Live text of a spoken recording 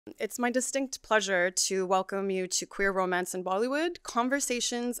It's my distinct pleasure to welcome you to Queer Romance in Bollywood,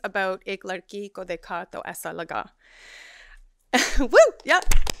 conversations about Ek Ladki ko Dekha to Aisa Laga. Woo! Yeah.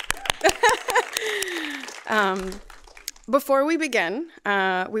 Before we begin,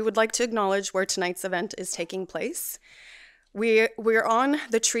 we would like to acknowledge where tonight's event is taking place. We're on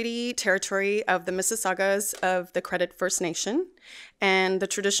the treaty territory of the Mississaugas of the Credit First Nation and the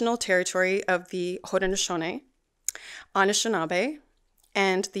traditional territory of the Haudenosaunee, Anishinaabe,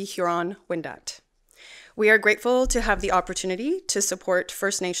 and the Huron-Wendat. We are grateful to have the opportunity to support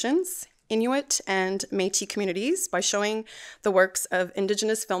First Nations, Inuit, and Métis communities by showing the works of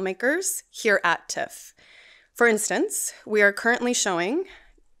Indigenous filmmakers here at TIFF. For instance, we are currently showing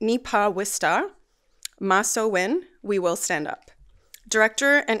Nipa Wista, Maso Win, We Will Stand Up,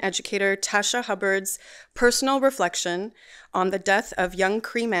 director and educator Tasha Hubbard's personal reflection on the death of young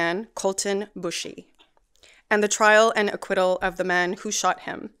Cree man Colton Bushy, and the trial and acquittal of the man who shot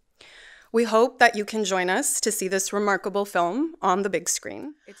him. We hope that you can join us to see this remarkable film on the big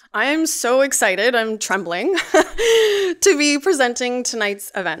screen. I am so excited, I'm trembling, to be presenting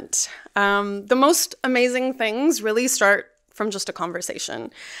tonight's event. The most amazing things really start from just a conversation.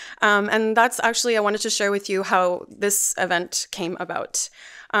 And that's actually, I wanted to share with you how this event came about.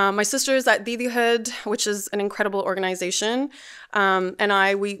 My sisters at Didihood, which is an incredible organization,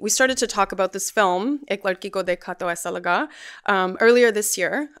 and we started to talk about this film, Ek Ladki ko Dekha to Aisa Laga, earlier this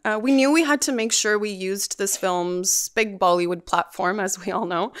year. We knew we had to make sure we used this film's big Bollywood platform, as we all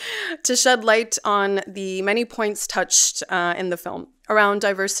know, to shed light on the many points touched in the film around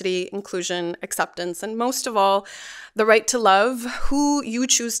diversity, inclusion, acceptance, and most of all, the right to love who you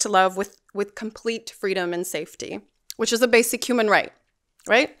choose to love with complete freedom and safety, which is a basic human right.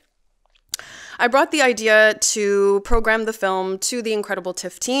 Right? I brought the idea to program the film to the incredible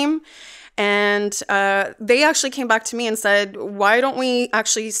TIFF team, and they actually came back to me and said, why don't we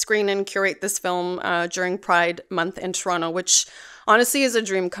actually screen and curate this film during Pride Month in Toronto, which honestly is a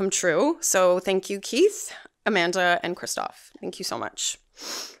dream come true. So thank you, Keith, Amanda, and Christoph. Thank you so much.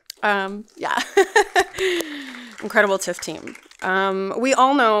 Yeah. Incredible TIFF team. We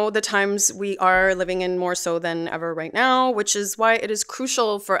all know the times we are living in more so than ever right now, which is why it is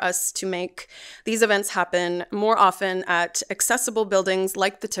crucial for us to make these events happen more often at accessible buildings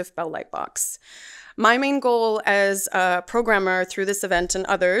like the TIFF Bell Lightbox. My main goal as a programmer through this event and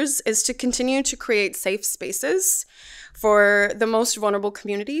others is to continue to create safe spaces for the most vulnerable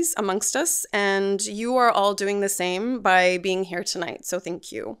communities amongst us, and you are all doing the same by being here tonight, so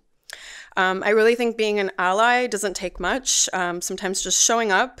thank you. I really think being an ally doesn't take much. Sometimes just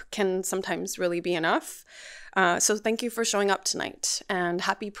showing up can sometimes really be enough. So thank you for showing up tonight, and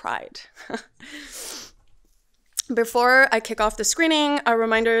happy Pride. Before I kick off the screening, a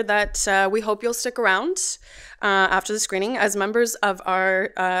reminder that we hope you'll stick around after the screening as members of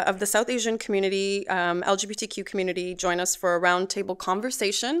the South Asian community, LGBTQ community, join us for a roundtable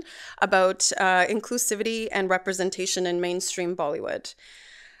conversation about inclusivity and representation in mainstream Bollywood.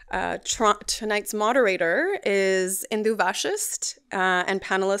 Tonight's moderator is Indu Vashist, and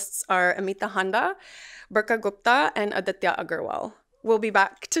panelists are Amita Handa, Burka Gupta, and Aditya Agarwal. We'll be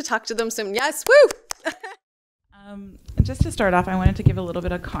back to talk to them soon. Yes, woo! Just to start off, I wanted to give a little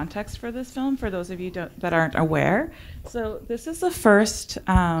bit of context for this film for those of you that aren't aware. So this is the first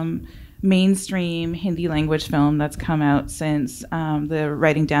mainstream Hindi language film that's come out since the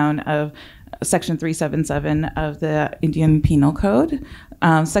writing down of Section 377 of the Indian Penal Code.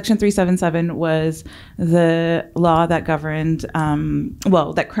 Section 377 was the law that governed,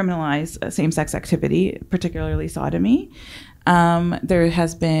 that criminalized same-sex activity, particularly sodomy. There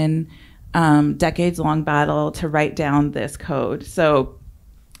has been decades-long battle to write down this code. So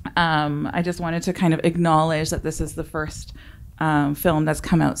I just wanted to kind of acknowledge that this is the first film that's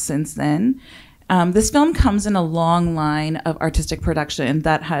come out since then. This film comes in a long line of artistic production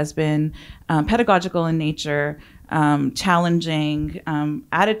that has been pedagogical in nature, challenging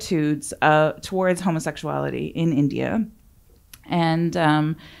attitudes towards homosexuality in India.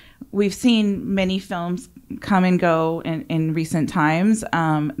 And we've seen many films come and go in recent times.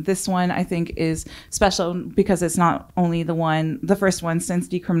 This one, I think, is special because it's not only the first one since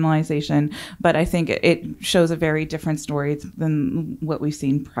decriminalization, but I think it shows a very different story than what we've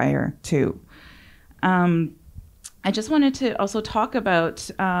seen prior to. I just wanted to also talk about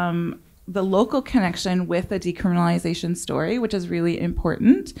the local connection with the decriminalization story, which is really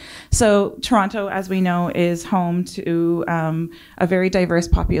important. So Toronto, as we know, is home to a very diverse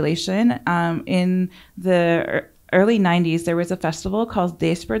population. In the early 90s, there was a festival called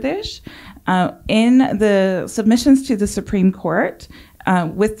Desh Pradesh. In the submissions to the Supreme Court,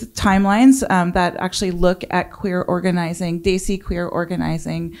 with timelines that actually look at queer organizing, Desi queer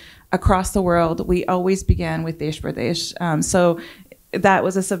organizing across the world. We always began with Desh Pradesh. So that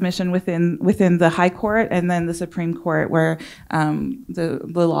was a submission within the High Court and then the Supreme Court, where the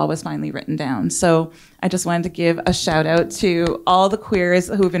law was finally written down. So I just wanted to give a shout out to all the queers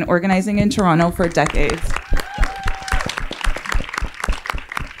who've been organizing in Toronto for decades.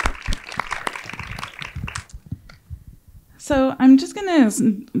 So I'm just going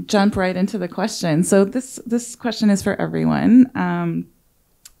to jump right into the question. So this question is for everyone.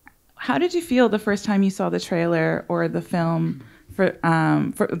 How did you feel the first time you saw the trailer or the film for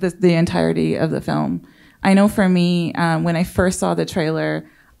the entirety of the film? I know for me, when I first saw the trailer,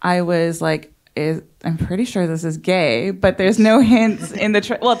 I was like, I'm pretty sure this is gay, but there's no hints in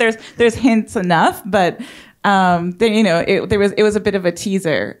the well, there's hints enough, but it was a bit of a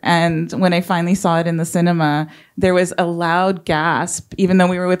teaser. And when I finally saw it in the cinema, there was a loud gasp, even though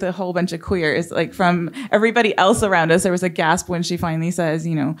we were with a whole bunch of queers, like from everybody else around us. There was a gasp when she finally says,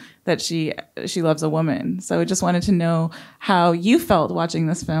 that she loves a woman. So I just wanted to know how you felt watching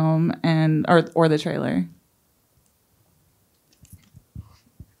this film or the trailer.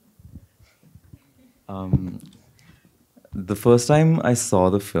 The first time I saw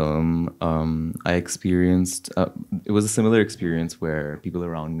the film, I experienced, it was a similar experience where people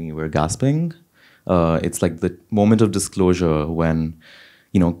around me were gasping. It's like the moment of disclosure when,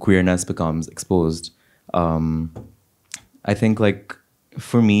 queerness becomes exposed. I think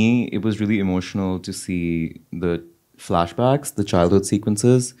for me, it was really emotional to see the flashbacks, the childhood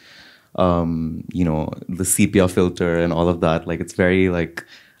sequences, the sepia filter and all of that. It's very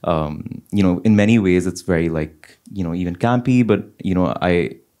in many ways, it's very even campy, but,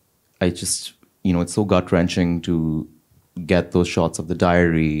 I just, it's so gut-wrenching to get those shots of the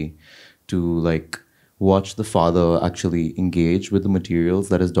diary, to watch the father actually engage with the materials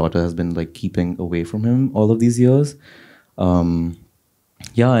that his daughter has been keeping away from him all of these years. And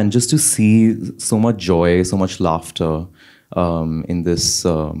just to see so much joy, so much laughter in this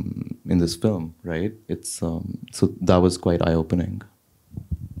film, right? It's so that was quite eye-opening.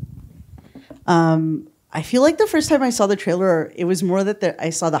 I feel like the first time I saw the trailer, it was more that I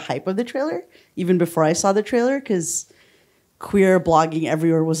saw the hype of the trailer, even before I saw the trailer, because queer blogging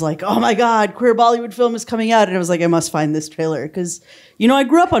everywhere was like, oh my God, queer Bollywood film is coming out. And I was like, I must find this trailer. Because, I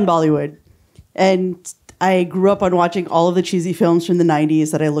grew up on Bollywood. And I grew up on watching all of the cheesy films from the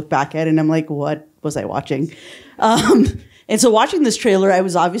 90s that I look back at. And I'm like, what was I watching? And so watching this trailer, I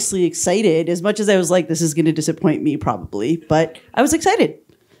was obviously excited, as much as I was like, this is going to disappoint me probably. But I was excited.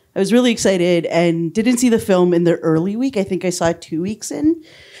 I was really excited and didn't see the film in the early week. I think I saw it 2 weeks in.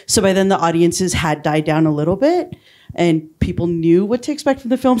 So by then the audiences had died down a little bit and people knew what to expect from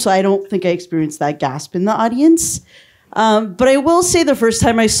the film. So I don't think I experienced that gasp in the audience. But I will say the first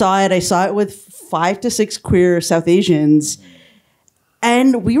time I saw it with 5 to 6 queer South Asians.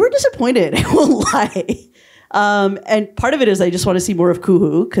 And we were disappointed, I won't lie. And part of it is I just want to see more of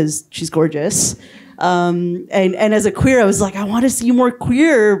Kuhu because she's gorgeous. And as a queer, I was like, I want to see more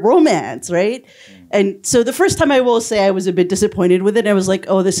queer romance, right? And so the first time I will say I was a bit disappointed with it. I was like,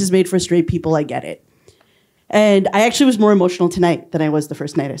 oh, this is made for straight people. I get it. And I actually was more emotional tonight than I was the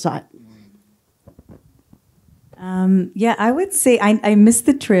first night I saw it. I would say I missed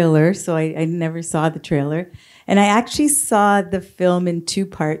the trailer, so I never saw the trailer. And I actually saw the film in 2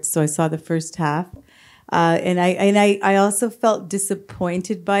 parts, so I saw the first half. And I also felt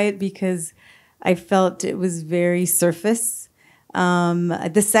disappointed by it because I felt it was very surface.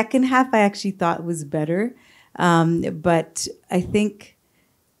 The second half I actually thought was better. But I think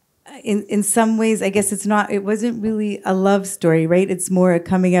in some ways, I guess it wasn't really a love story, right? It's more a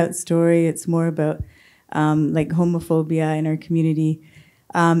coming out story. It's more about homophobia in our community.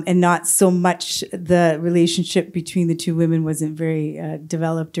 And not so much the relationship between the 2 women wasn't very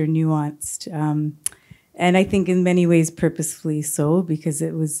developed or nuanced. And I think in many ways purposefully so, because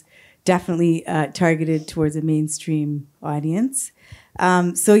it was definitely targeted towards a mainstream audience.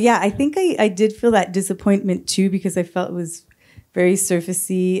 I think I did feel that disappointment too, because I felt it was very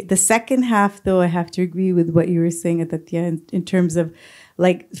surfacey. The second half, though, I have to agree with what you were saying, Aditya, in terms of,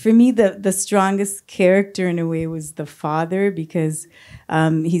 for me, the strongest character in a way was the father, because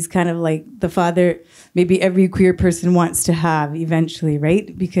he's kind of like the father maybe every queer person wants to have eventually,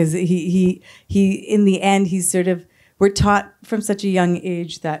 right? Because he in the end, we're taught from such a young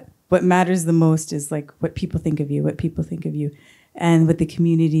age that what matters the most is what people think of you, and what the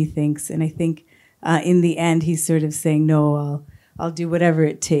community thinks. And I think in the end, he's sort of saying, no, I'll do whatever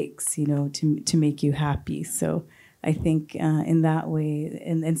it takes, to make you happy. So I think in that way,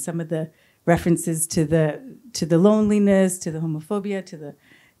 and some of the references to the loneliness, to the homophobia, to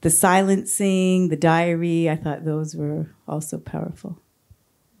the silencing, the diary. I thought those were also powerful.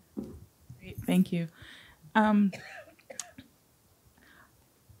 Great, thank you.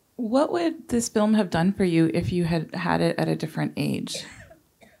 What would this film have done for you if you had had it at a different age?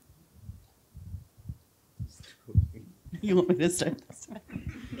 You want me to start this time?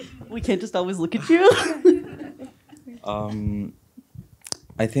 We can't just always look at you.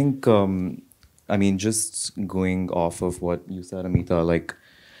 I think, I mean, just going off of what you said, Amita,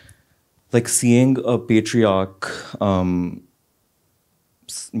 like seeing a patriarch,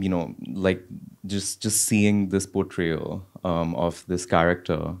 you know, like just seeing this portrayal of this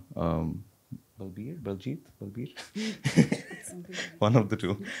character, Baljeet, one of the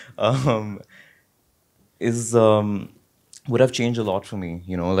two, is would have changed a lot for me.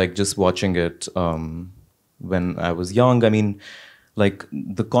 You know, like just watching it when I was young. I mean, like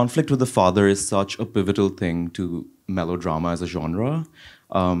the conflict with the father is such a pivotal thing to melodrama as a genre,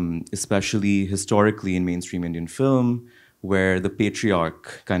 especially historically in mainstream Indian film, where the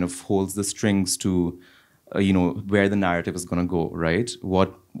patriarch kind of holds the strings to, you know, where the narrative is going to go, right?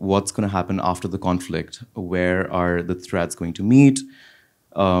 What's going to happen after the conflict? Where are the threads going to meet?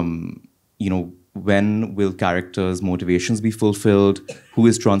 You know, when will characters' motivations be fulfilled? Who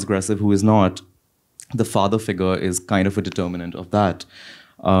is transgressive? Who is not? The father figure is kind of a determinant of that.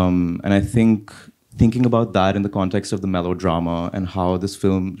 And I think thinking about that in the context of the melodrama and how this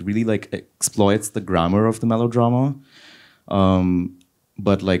film really like exploits the grammar of the melodrama,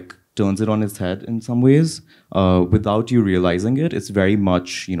 but like turns it on its head in some ways, without you realizing it. It's very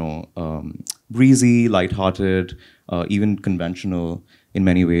much, you know, breezy, lighthearted, even conventional in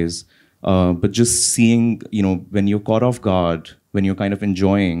many ways. But just seeing, you know, when you're caught off guard, when you're kind of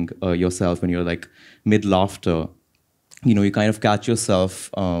enjoying yourself, when you're like mid-laughter, you know, you kind of catch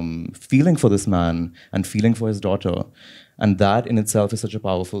yourself feeling for this man and feeling for his daughter. And that in itself is such a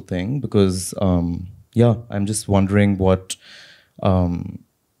powerful thing because, yeah, I'm just wondering what,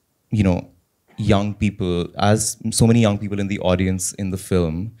 you know, young people, as so many young people in the audience in the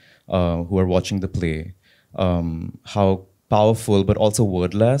film who are watching the play, how powerful but also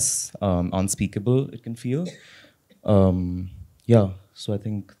wordless, unspeakable it can feel. Yeah, so I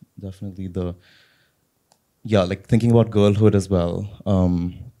think definitely like thinking about girlhood as well.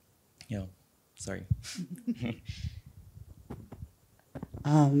 Yeah, sorry.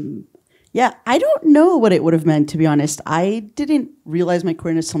 Yeah, I don't know what it would have meant, to be honest. I didn't realize my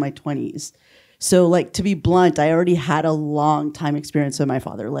queerness till my 20s. So, like, to be blunt, I already had a long time experience of my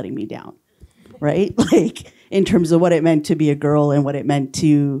father letting me down, right? Like, in terms of what it meant to be a girl and what it meant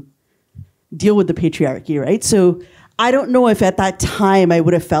to deal with the patriarchy, right? So I don't know if at that time I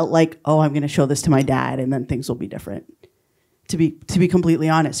would have felt like, oh, I'm going to show this to my dad and then things will be different, to be completely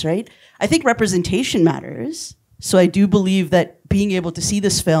honest, right? I think representation matters. So I do believe that being able to see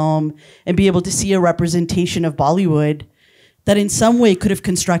this film and be able to see a representation of Bollywood that in some way could have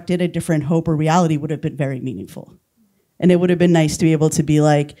constructed a different hope or reality would have been very meaningful. And it would have been nice to be able to be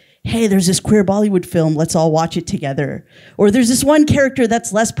like, hey, there's this queer Bollywood film, let's all watch it together. Or there's this one character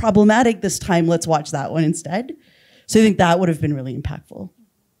that's less problematic this time, let's watch that one instead. So I think that would have been really impactful.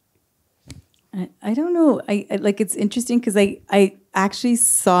 I don't know. I like it's interesting because I actually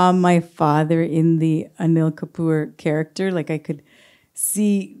saw my father in the Anil Kapoor character. Like I could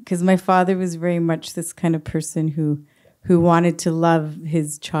see, because my father was very much this kind of person who wanted to love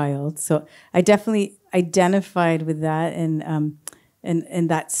his child. So I definitely identified with that and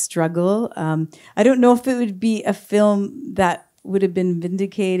that struggle. I don't know if it would be a film that would have been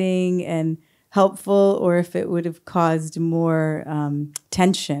vindicating and helpful, or if it would have caused more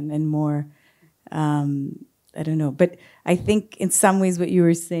tension and more. I don't know, but I think in some ways what you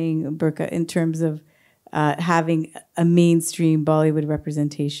were saying, Burka, in terms of having a mainstream Bollywood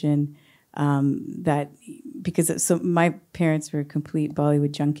representation, that because so my parents were complete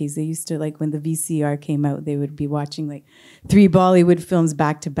Bollywood junkies. They used to, like, when the VCR came out, they would be watching like 3 Bollywood films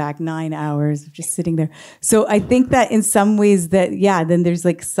back to back, 9 hours of just sitting there. So I think that in some ways that, yeah, then there's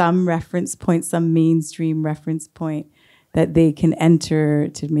like some reference point, some mainstream reference point that they can enter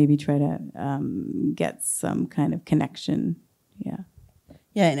to maybe try to get some kind of connection. Yeah.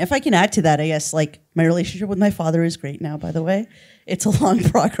 Yeah, and if I can add to that, I guess, like, my relationship with my father is great now, by the way. It's a long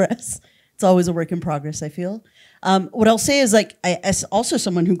progress. It's always a work in progress, I feel. What I'll say is, like, as also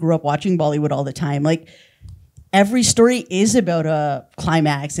someone who grew up watching Bollywood all the time, like, every story is about a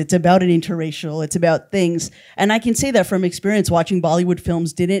climax. It's about an interracial. It's about things. And I can say that from experience, watching Bollywood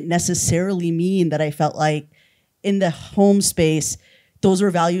films didn't necessarily mean that I felt like in the home space, those were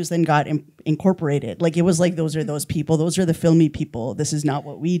values then got incorporated. Like, it was like, those are those people. Those are the filmy people. This is not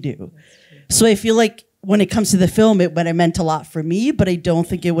what we do. So I feel like when it comes to the film, it meant a lot for me, but I don't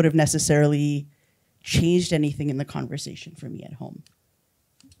think it would have necessarily changed anything in the conversation for me at home.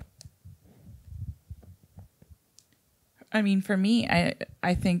 I mean, for me,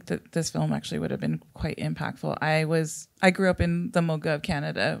 I think that this film actually would have been quite impactful. I grew up in the Moga of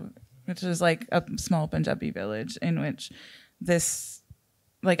Canada, which is like a small Punjabi village in which this,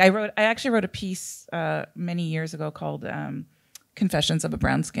 like I actually wrote a piece many years ago called Confessions of a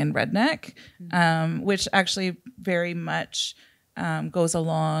Brown-Skinned Redneck, which actually very much goes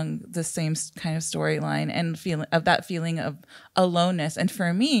along the same kind of storyline and feeling of aloneness. And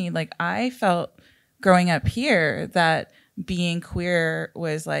for me, like I felt growing up here that being queer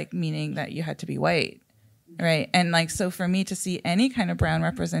was like meaning that you had to be white, right? And like, so for me to see any kind of brown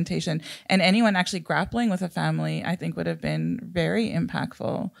representation and anyone actually grappling with a family, I think would have been very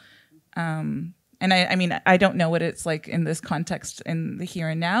impactful. And I mean, I don't know what it's like in this context in the here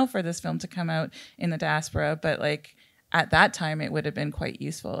and now for this film to come out in the diaspora, but like at that time it would have been quite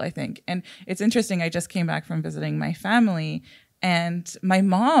useful, I think. And it's interesting, I just came back from visiting my family, and my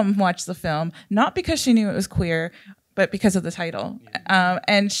mom watched the film, not because she knew it was queer, but because of the title.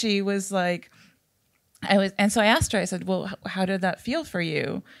 And she was like, and so I asked her, I said, well, how did that feel for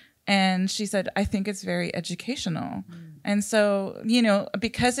you? And she said, I think it's very educational. And so, you know,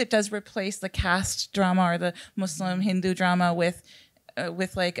 because it does replace the caste drama or the Muslim Hindu drama with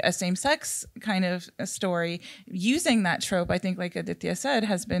like a same-sex kind of a story, using that trope, I think, like Aditya said,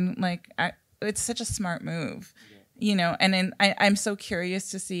 has been like, it's such a smart move. You know, and then I'm so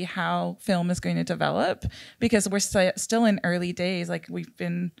curious to see how film is going to develop, because we're still in early days. Like we've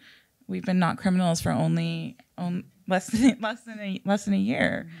been not criminals for only less than a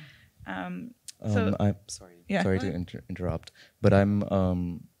year. I'm sorry. Yeah, sorry to interrupt, but I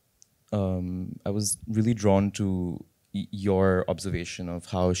was really drawn to your observation of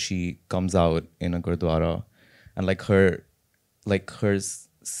how she comes out in a gurdwara, and like her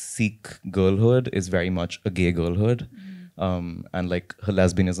Sikh girlhood is very much a gay girlhood, and like her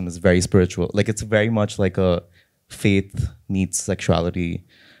lesbianism is very spiritual. Like it's very much like a faith meets sexuality,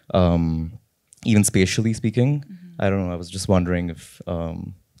 even spatially speaking. I don't know. I was just wondering if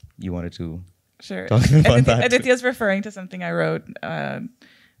you wanted to talk about that. Aditya's referring to something I wrote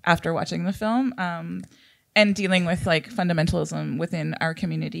after watching the film. And dealing with like fundamentalism within our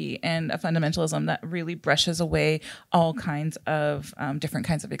community, and a fundamentalism that really brushes away all kinds of different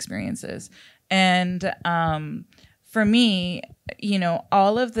kinds of experiences. And for me, you know,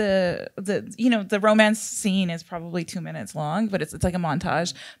 all of the romance scene is probably 2 minutes long, but it's like a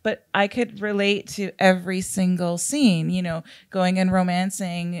montage. But I could relate to every single scene, you know, going and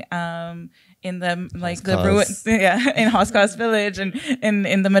romancing in the in Hoskas village, and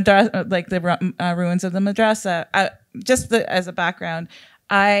in the Madras, like the ruins of the madrasa. As a background,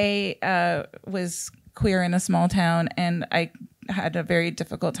 I was queer in a small town, and I had a very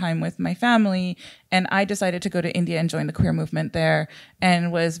difficult time with my family, and I decided to go to India and join the queer movement there,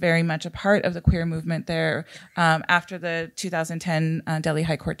 and was very much a part of the queer movement there after the 2010 Delhi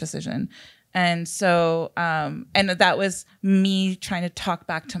High Court decision. And so, and that was me trying to talk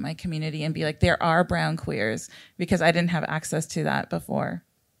back to my community and be like, there are brown queers, because I didn't have access to that before.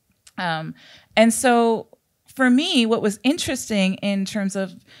 And so for me, what was interesting in terms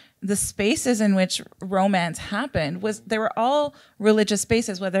of the spaces in which romance happened was they were all religious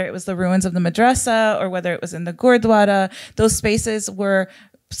spaces, whether it was the ruins of the madrasa or whether it was in the gurdwara. Those spaces were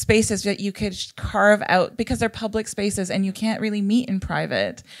spaces that you could carve out because they're public spaces and you can't really meet in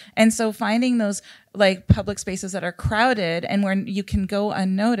private. And so finding those like public spaces that are crowded and where you can go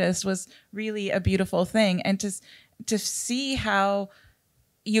unnoticed was really a beautiful thing. And to see how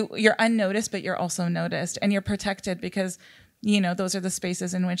you're unnoticed, but you're also noticed and you're protected, because, you know, those are the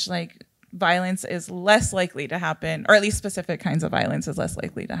spaces in which like violence is less likely to happen, or at least specific kinds of violence is less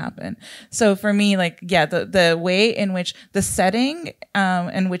likely to happen. So for me, like, yeah, the way in which the setting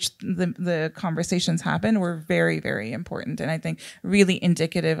in which the conversations happen were very, very important. And I think really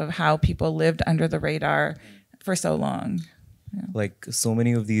indicative of how people lived under the radar for so long. Yeah. Like so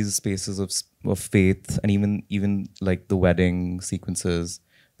many of these spaces of faith, and even like the wedding sequences,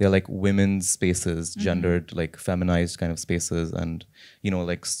 they're like women's spaces, gendered, like feminized kind of spaces. And, you know,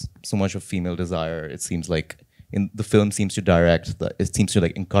 like so much of female desire, it seems like in the film seems to direct that, it seems to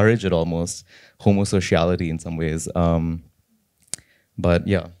like encourage it almost, homosociality in some ways. But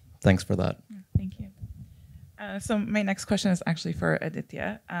yeah, thanks for that. Thank you. So my next question is actually for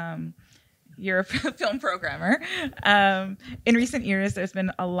Aditya. You're a film programmer. In recent years, there's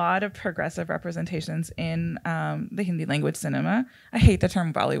been a lot of progressive representations in the Hindi language cinema. I hate the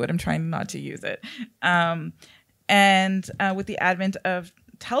term Bollywood. I'm trying not to use it. And with the advent of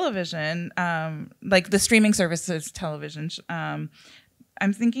television, like the streaming services television,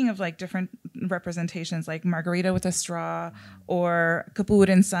 I'm thinking of like different representations like Margarita with a Straw or Kapoor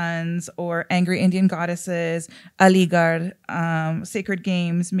and Sons or Angry Indian Goddesses, Aligarh, Sacred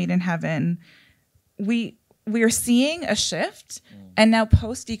Games, Made in Heaven. We are seeing a shift, and now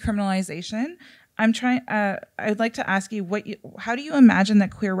post decriminalization, I'd like to ask you how do you imagine that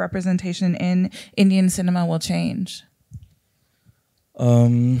queer representation in Indian cinema will change?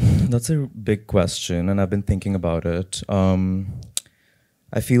 That's a big question, and I've been thinking about it.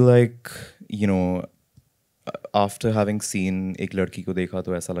 I feel like, after having seen Ek Ladki Ko Dekha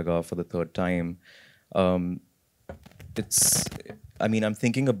To Aisa Laga for the third time, I'm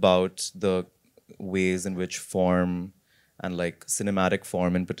thinking about the ways in which form and like cinematic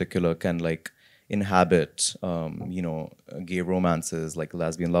form in particular can like inhabit, gay romances, like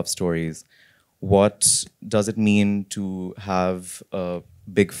lesbian love stories. What does it mean to have a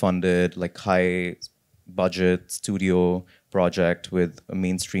big funded, like high budget studio project with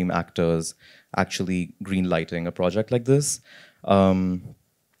mainstream actors actually greenlighting a project like this?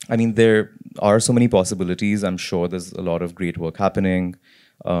 There are so many possibilities. I'm sure there's a lot of great work happening.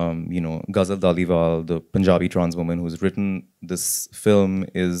 Gazal Dhaliwal, the Punjabi trans woman who's written this film,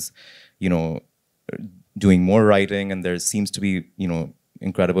 is, doing more writing, and there seems to be,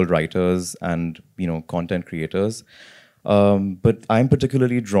 incredible writers and, content creators. But I'm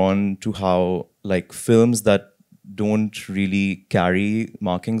particularly drawn to how, like, films that don't really carry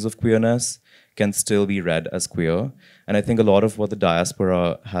markings of queerness can still be read as queer. And I think a lot of what the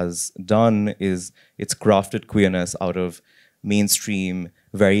diaspora has done is it's crafted queerness out of mainstream,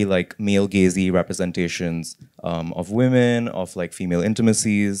 very like male-gazy representations of women, of like female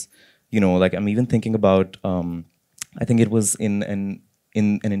intimacies. Like I'm even thinking about, I think it was in an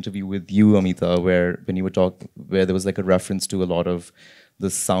interview with you, Amita, where there was like a reference to a lot of the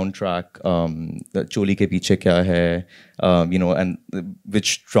soundtrack, the Choli Ke Piche Kya Hai, and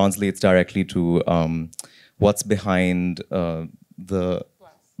which translates directly to what's behind the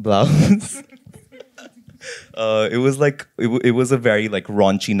blouse. It was like it was a very like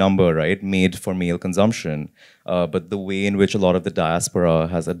raunchy number, right? Made for male consumption, but the way in which a lot of the diaspora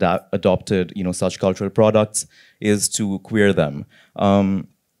has adopted, such cultural products is to queer them.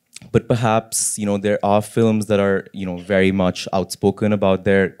 But perhaps, there are films that are, very much outspoken about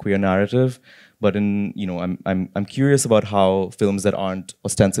their queer narrative. But I'm curious about how films that aren't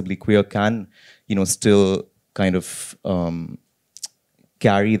ostensibly queer can, still kind of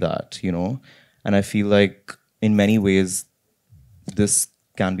carry that, And I feel like in many ways, this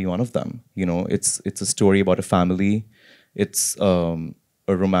can be one of them. It's a story about a family. It's a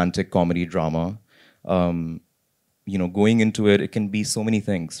romantic comedy drama. Going into it, it can be so many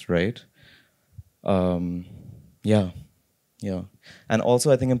things, right? Yeah. And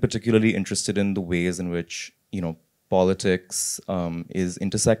also, I think I'm particularly interested in the ways in which, politics is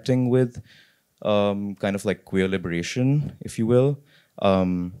intersecting with kind of like queer liberation, if you will.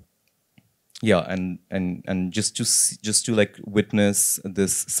 And just to like witness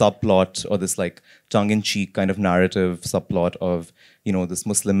this subplot or this like tongue-in-cheek kind of narrative subplot of this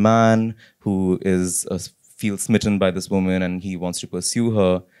Muslim man who feels smitten by this woman and he wants to pursue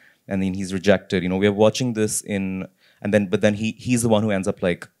her, and then he's rejected. We're watching this but then he's the one who ends up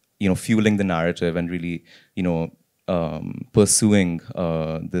like fueling the narrative and really pursuing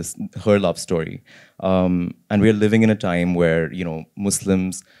her love story. And we're living in a time where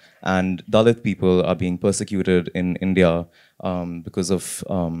Muslims and Dalit people are being persecuted in India because of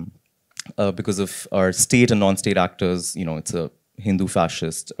our state and non-state actors. It's a Hindu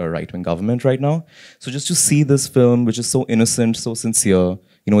fascist right-wing government right now. So just to see this film, which is so innocent, so sincere,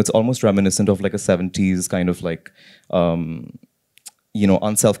 it's almost reminiscent of like a 70s kind of like,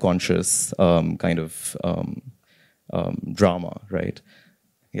 unself-conscious kind of drama, right?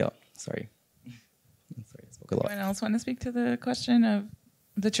 Yeah, sorry. Sorry, I spoke a lot. Anyone else want to speak to the question of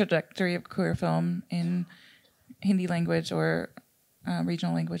the trajectory of queer film in Hindi language or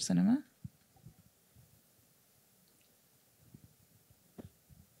regional language cinema?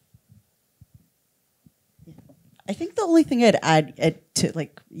 I think the only thing I'd add to,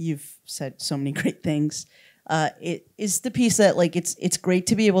 like, you've said so many great things, it is the piece that, like, it's great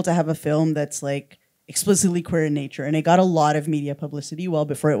to be able to have a film that's like explicitly queer in nature, and it got a lot of media publicity well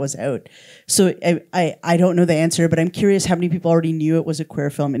before it was out. So I don't know the answer, but I'm curious how many people already knew it was a queer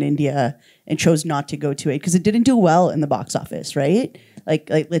film in India and chose not to go to it because it didn't do well in the box office, right? Like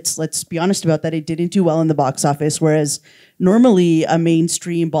let's be honest about that. It didn't do well in the box office, whereas normally a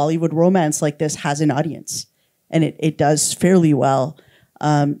mainstream Bollywood romance like this has an audience, and it does fairly well.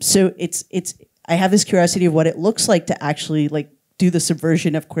 So I have this curiosity of what it looks like to actually like do the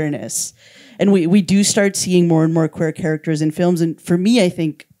subversion of queerness. And we do start seeing more and more queer characters in films. And for me, I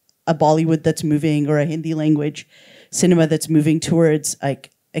think a Bollywood that's moving, or a Hindi language cinema that's moving towards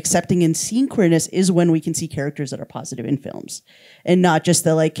like accepting and seeing queerness, is when we can see characters that are positive in films, and not just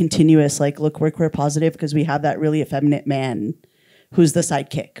the like continuous like, look, we're queer positive because we have that really effeminate man who's the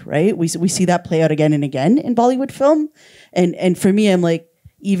sidekick, right? We see that play out again and again in Bollywood film. And for me, I'm like,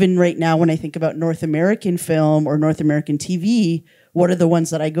 even right now when I think about North American film or North American TV, what are the ones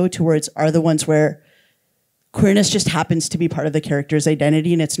that I go towards are the ones where queerness just happens to be part of the character's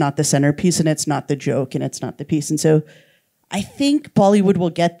identity, and it's not the centerpiece, and it's not the joke, and it's not the piece. And so I think Bollywood will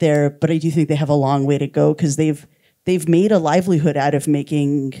get there, but I do think they have a long way to go, because they've made a livelihood out of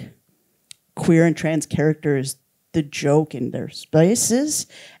making queer and trans characters the joke in their spaces,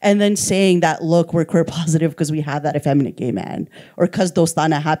 and then saying that, look, we're queer positive because we have that effeminate gay man, or because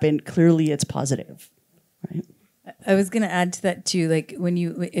Dostana happened, clearly it's positive, right? I was going to add to that too, like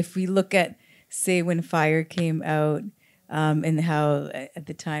if we look at, say, when Fire came out, and how at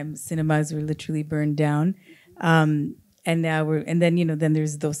the time cinemas were literally burned down, and now then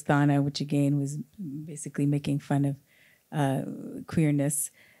there's Dostana, which again was basically making fun of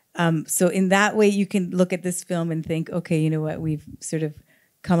queerness. So in that way, you can look at this film and think, okay, you know what, we've sort of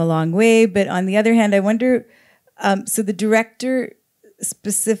come a long way. But on the other hand, I wonder, so the director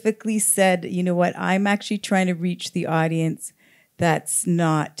specifically said, you know what, I'm actually trying to reach the audience that's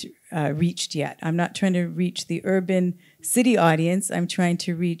not reached yet. I'm not trying to reach the urban city audience. I'm trying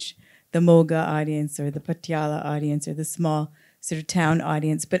to reach the Moga audience, or the Patiala audience, or the small sort of town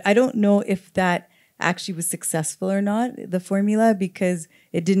audience. But I don't know if that actually was successful or not, the formula, because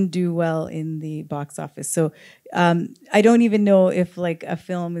it didn't do well in the box office. So I don't even know if like a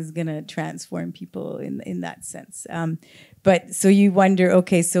film is gonna transform people in that sense. But so you wonder,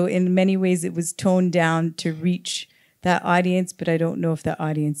 okay, so in many ways it was toned down to reach that audience, but I don't know if that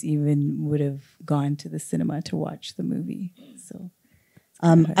audience even would have gone to the cinema to watch the movie. So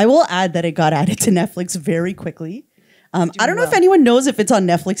I will add that it got added to Netflix very quickly. I don't know if anyone knows if it's on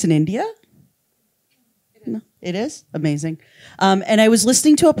Netflix in India. No, it is? Amazing. And I was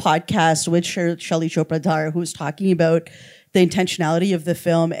listening to a podcast with Shelly Chopra Dar, who was talking about the intentionality of the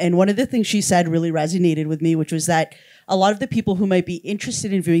film. And one of the things she said really resonated with me, which was that a lot of the people who might be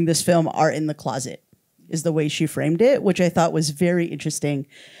interested in viewing this film are in the closet, is the way she framed it, which I thought was very interesting.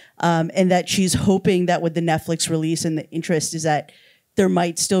 And that she's hoping that with the Netflix release and the interest is that there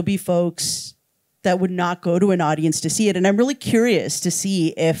might still be folks that would not go to an audience to see it. And I'm really curious to see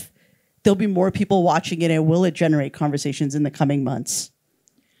if there'll be more people watching it, and will it generate conversations in the coming months?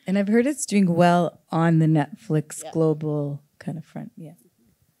 And I've heard it's doing well on the Netflix global kind of front. Yeah.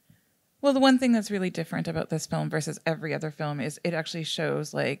 Well, the one thing that's really different about this film versus every other film is it actually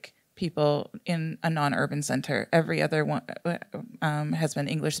shows like people in a non-urban center. Every other one has been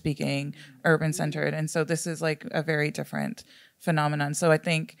English-speaking, urban-centered, and so this is like a very different phenomenon. So I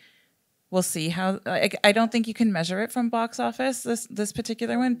think we'll see how. I don't think you can measure it from box office, this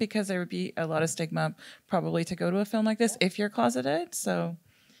particular one, because there would be a lot of stigma probably to go to a film like this if you're closeted. So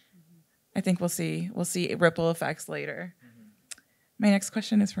I think we'll see ripple effects later. My next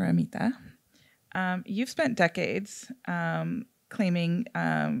question is for Amita. You've spent decades claiming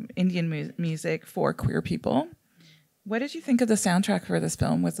Indian music for queer people. What did you think of the soundtrack for this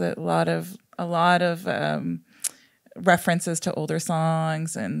film? Was it a lot of references to older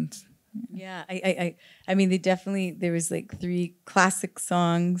songs and? Yeah, I mean, there was like 3 classic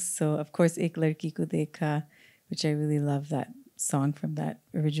songs. So of course, Ek Ladki Ko Dekha, which I really love that song from that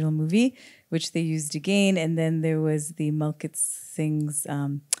original movie, which they used again. And then there was the Malkit Singh's,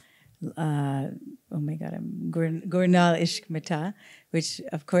 oh my God, Gurnal Ishq Mata, which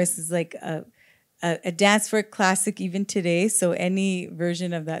of course is like a dance for a classic even today. So any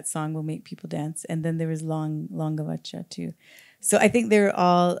version of that song will make people dance. And then there was Longavacha too. So I think they're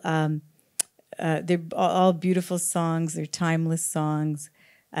all beautiful songs. They're timeless songs,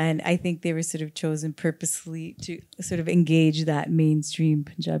 and I think they were sort of chosen purposely to sort of engage that mainstream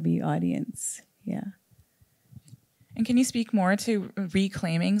Punjabi audience. Yeah. And can you speak more to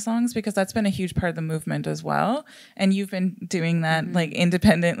reclaiming songs, because that's been a huge part of the movement as well, and you've been doing that like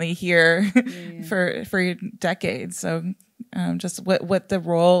independently here for decades. So. Just what the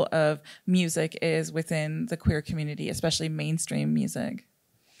role of music is within the queer community, especially mainstream music.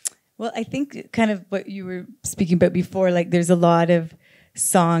 Well, I think kind of what you were speaking about before, like there's a lot of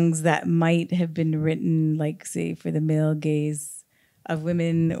songs that might have been written, like say for the male gaze of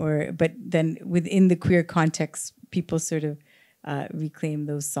women, but then within the queer context, people sort of reclaim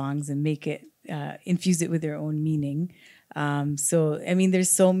those songs and make it, infuse it with their own meaning. So, I mean,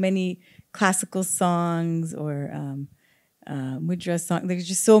 there's so many classical songs or Madras song. There's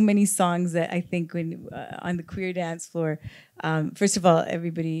just so many songs that I think when on the queer dance floor, first of all,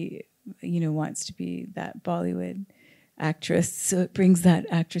 everybody wants to be that Bollywood actress, so it brings that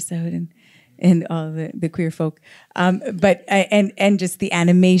actress out and all the queer folk. But and just the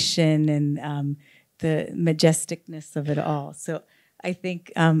animation and the majesticness of it all. So I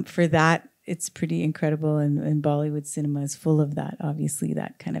think for that, it's pretty incredible, and Bollywood cinema is full of that, obviously,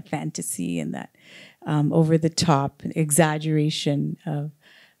 that kind of fantasy and that over-the-top exaggeration of,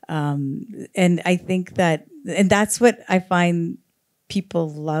 and I think and that's what I find people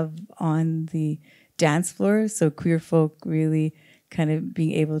love on the dance floor, so queer folk really kind of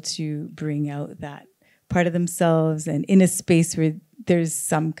being able to bring out that part of themselves and in a space where there's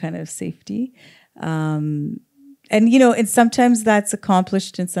some kind of safety. And sometimes that's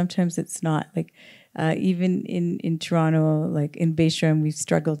accomplished and sometimes it's not. Like even in Toronto, like in Bayshore, we've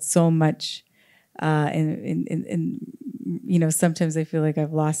struggled so much. And sometimes I feel like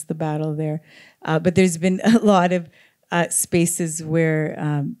I've lost the battle there. But there's been a lot of spaces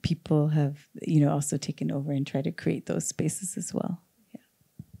where people have, also taken over and tried to create those spaces as well. Yeah.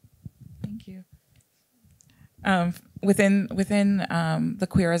 Thank you. Within the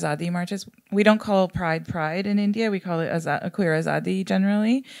queer Azadi marches, we don't call Pride in India. We call it queer Azadi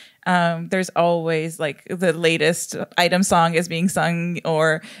generally. There's always like the latest item song is being sung,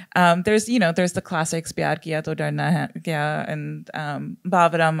 or there's the classics Pyar Kiya To Darna Hai Kya, and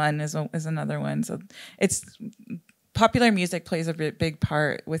Bhavaraman is another one. So it's popular music plays a big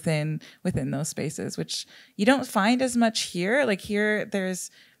part within those spaces, which you don't find as much here. Like here,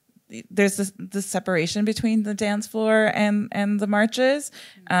 there's the separation between the dance floor and the marches,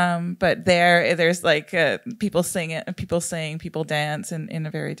 but there's like people sing it, people sing, people dance in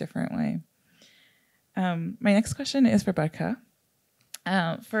a very different way. My next question is for Dekha.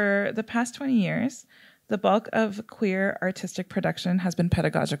 For the past 20 years, the bulk of queer artistic production has been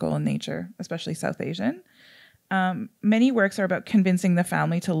pedagogical in nature, especially South Asian. Many works are about convincing the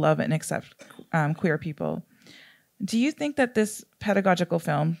family to love and accept queer people. Do you think that this pedagogical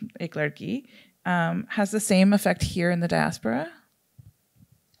film, Ek Ladki, has the same effect here in the diaspora?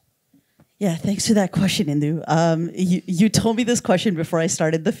 Yeah, thanks for that question, Indu. You told me this question before I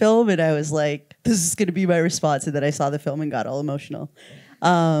started the film, and I was like, this is going to be my response, and then I saw the film and got all emotional.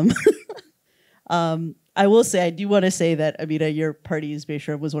 I will say, I do want to say that, Amina, your parties,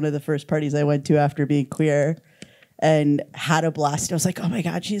 Bayshore, was one of the first parties I went to after being queer and had a blast. I was like, oh my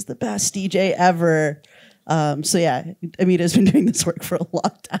God, she's the best DJ ever. So yeah, Amina's been doing this work for a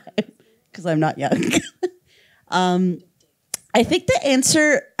long time because I'm not young. I think the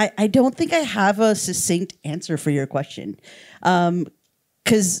answer, I don't think I have a succinct answer for your question.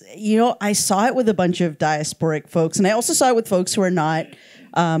 Because, I saw it with a bunch of diasporic folks, and I also saw it with folks who are not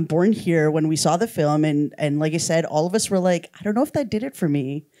born here when we saw the film. And like I said, all of us were like, I don't know if that did it for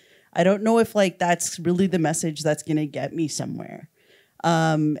me. I don't know if like that's really the message that's going to get me somewhere.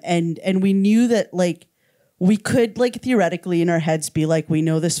 And we knew that like, we could like theoretically in our heads be like, we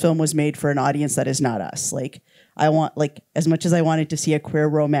know this film was made for an audience that is not us. Like I want, like as much as I wanted to see a queer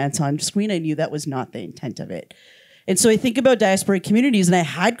romance on screen, I knew that was not the intent of it. And so I think about diasporic communities, and I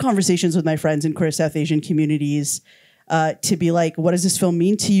had conversations with my friends in queer South Asian communities to be like, what does this film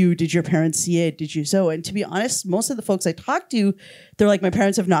mean to you? Did your parents see it? Did you so? And to be honest, most of the folks I talked to, they're like, my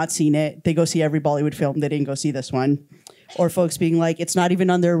parents have not seen it. They go see every Bollywood film. They didn't go see this one. Or folks being like, it's not even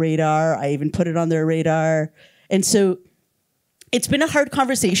on their radar. I even put it on their radar. And so it's been a hard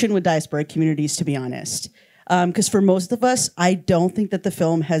conversation with diasporic communities, to be honest. Because for most of us, I don't think that the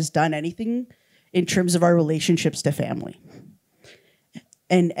film has done anything in terms of our relationships to family.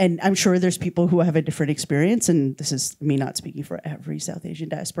 And I'm sure there's people who have a different experience, and this is me not speaking for every South Asian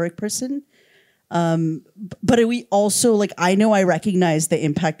diasporic person. But we also, like, I know I recognize the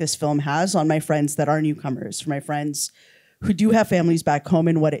impact this film has on my friends that are newcomers, for my friends who do have families back home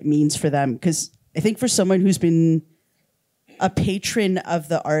and what it means for them. Because I think for someone who's been a patron of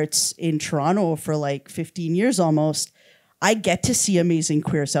the arts in Toronto for like 15 years almost, I get to see amazing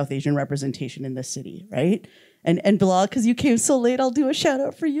queer South Asian representation in this city, right? And Bilal, because you came so late, I'll do a shout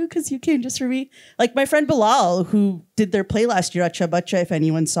out for you because you came just for me. Like my friend Bilal, who did their play last year, Acha Bacha, if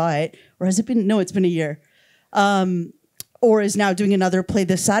anyone saw it, or has it been? No, it's been a year. Or is now doing another play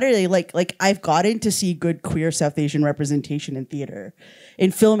this Saturday. Like I've gotten to see good queer South Asian representation in theater,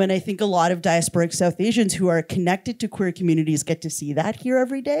 in film, and I think a lot of diasporic South Asians who are connected to queer communities get to see that here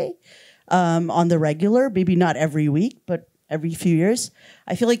every day, on the regular, maybe not every week, but every few years.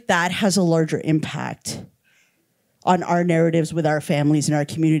 I feel like that has a larger impact on our narratives with our families and our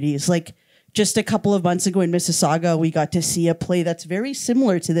communities. Like just a couple of months ago in Mississauga, we got to see a play that's very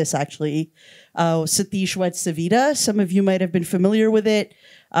similar to this, actually. Satish Wed Savita. Some of you might have been familiar with it.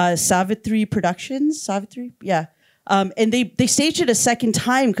 Savitri Productions. Savitri? Yeah. And they staged it a second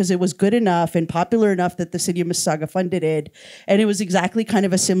time because it was good enough and popular enough that the city of Mississauga funded it. And it was exactly kind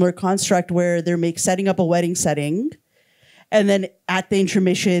of a similar construct where they're setting up a wedding setting. And then at the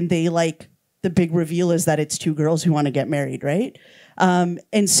intermission, the big reveal is that it's two girls who want to get married, right?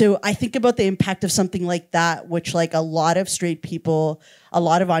 And so I think about the impact of something like that, which like a lot of straight people, a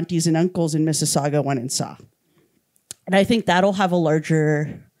lot of aunties and uncles in Mississauga went and saw. And I think that'll have a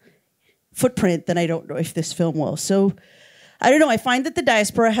larger footprint than I don't know if this film will. So I don't know. I find that the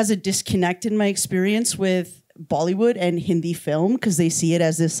diaspora has a disconnect in my experience with Bollywood and Hindi film because they see it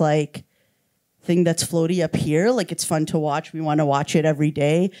as this like thing that's floaty up here. Like it's fun to watch. We want to watch it every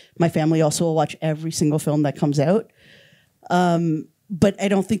day. My family also will watch every single film that comes out. But I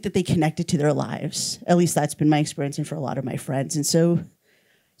don't think that they connect it to their lives. At least that's been my experience and for a lot of my friends. And so,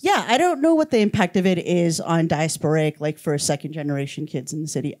 yeah, I don't know what the impact of it is on diasporic, like for second generation kids in the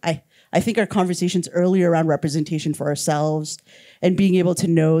city. I think our conversations earlier around representation for ourselves and being able to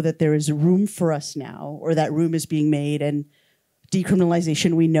know that there is room for us now, or that room is being made, and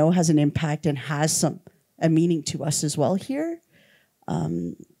decriminalization we know has an impact and has a meaning to us as well here.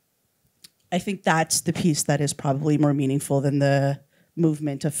 I think that's the piece that is probably more meaningful than the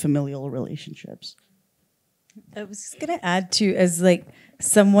movement of familial relationships. I was just going to add too, as like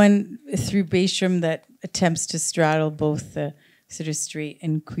someone through Bayshram that attempts to straddle both the sort of straight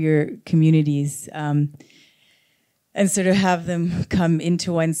and queer communities, and sort of have them come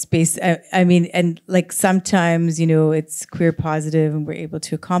into one space. I mean, and like sometimes, you know, it's queer positive and we're able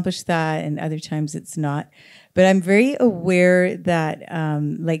to accomplish that, and other times it's not. But I'm very aware that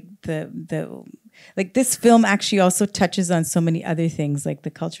like this film actually also touches on so many other things, like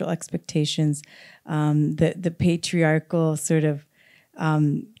the cultural expectations, the patriarchal sort of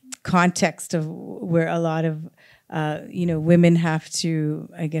context of where a lot of women have to,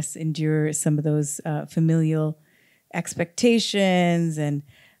 I guess, endure some of those familial expectations, and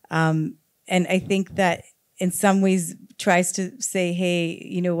I think that in some ways tries to say, hey,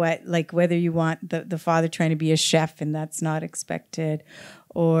 you know what, like whether you want the father trying to be a chef and that's not expected,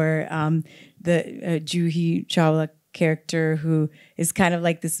 or the Juhi Chawla character who is kind of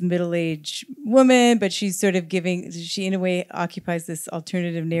like this middle-aged woman, but she's sort of she in a way occupies this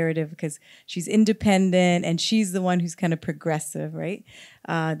alternative narrative because she's independent and she's the one who's kind of progressive, right?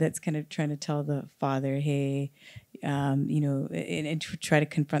 That's kind of trying to tell the father, hey, and to try to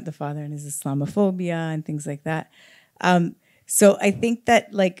confront the father and his Islamophobia and things like that. So I think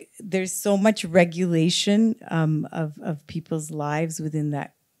that like there's so much regulation of people's lives within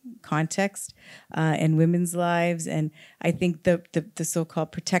that context, and women's lives, and I think the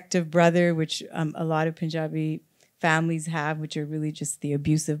so-called protective brother, which a lot of Punjabi families have, which are really just the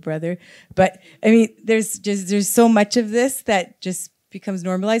abusive brother. But I mean, there's so much of this that just becomes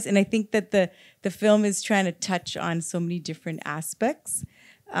normalized, and I think that the film is trying to touch on so many different aspects,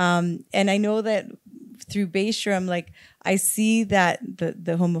 and I know that through Bayshram, like I see that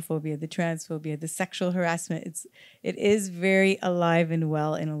the homophobia, the transphobia, the sexual harassment, it is very alive and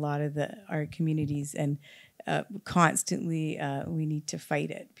well in a lot of our communities, and constantly we need to fight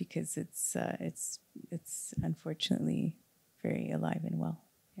it because it's unfortunately very alive and well.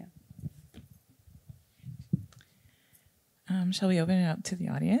 Yeah. Shall we open it up to the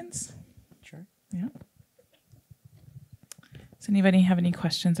audience? Sure. Yeah. Does anybody have any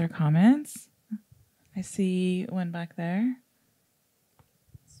questions or comments? I see one back there.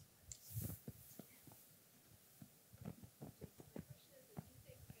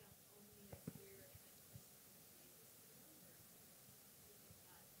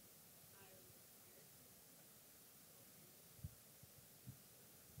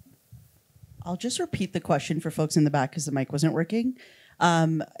 I'll just repeat the question for folks in the back because the mic wasn't working.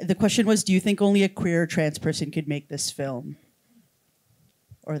 The question was, do you think only a queer or trans person could make this film?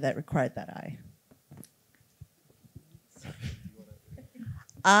 Or that required that eye?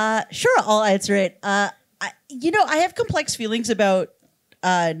 Sure, I'll answer it. I have complex feelings about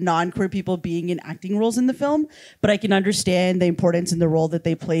non-queer people being in acting roles in the film, but I can understand the importance and the role that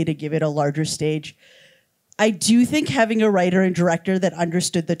they play to give it a larger stage. I do think having a writer and director that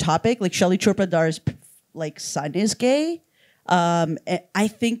understood the topic, like Shelley Chopradar's son is gay. I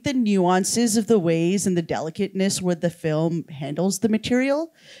think the nuances of the ways and the delicateness where the film handles the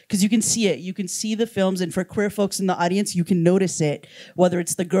material, because you can see it, you can see the films, and for queer folks in the audience, you can notice it, whether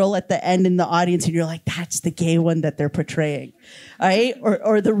it's the girl at the end in the audience and you're like, that's the gay one that they're portraying, right?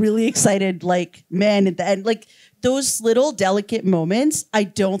 Or the really excited man at the end. Like those little delicate moments, I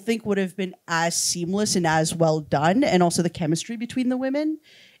don't think would have been as seamless and as well done, and also the chemistry between the women,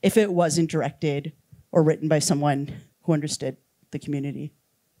 if it wasn't directed or written by someone who understood the community.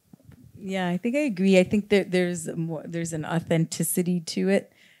 Yeah, I think I agree. I think that there's an authenticity to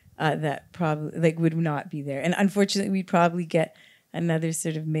it that probably would not be there, and unfortunately, we'd probably get another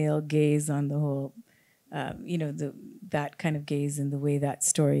sort of male gaze on the whole, that kind of gaze in the way that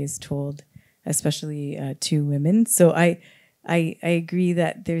story is told, especially to women. So I agree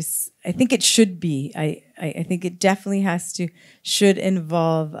that I think it should be. I think it definitely should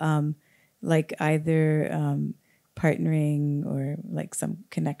involve either partnering or like some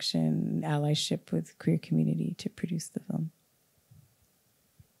connection, allyship with queer community to produce the film.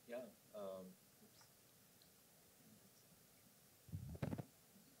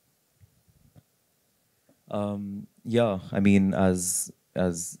 Yeah, I mean, as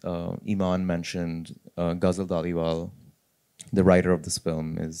Iman mentioned, Gazal Dhaliwal, the writer of this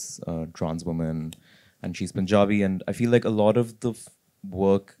film, is a trans woman, and she's Punjabi, and I feel like a lot of the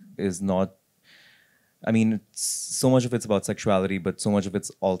work is not, I mean, so much of it's about sexuality, but so much of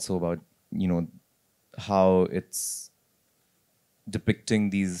it's also about, how it's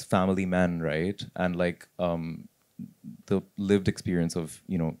depicting these family men, right? And like the lived experience of,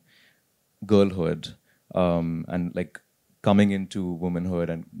 girlhood, and like coming into womanhood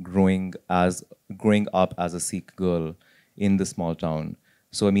and growing up as a Sikh girl in this small town.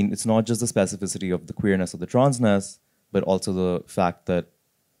 So I mean, it's not just the specificity of the queerness or the transness, but also the fact that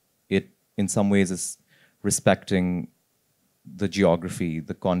it in some ways is respecting the geography,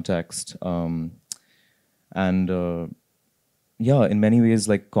 the context, and in many ways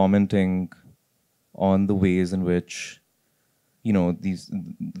like commenting on the ways in which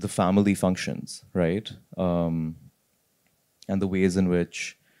the family functions, right? And the ways in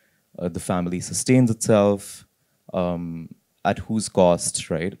which the family sustains itself, at whose cost,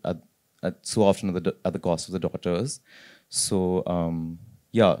 right? So often at the cost of the daughters. So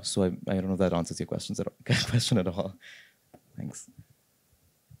so I don't know if that answers your question at all. Thanks.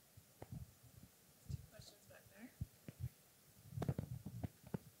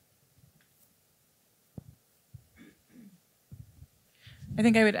 I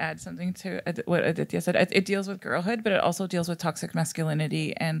think I would add something to what Aditya said. It deals with girlhood, but it also deals with toxic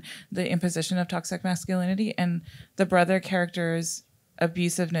masculinity and the imposition of toxic masculinity, and the brother character's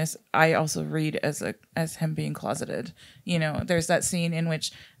abusiveness. I also read as him being closeted. There's that scene in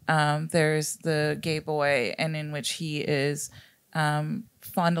which there's the gay boy, and in which he is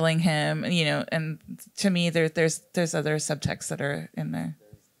fondling him. And to me, there's other subtexts that are in there.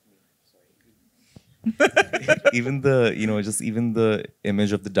 Even the even the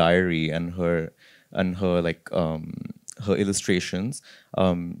image of the diary and her like her illustrations,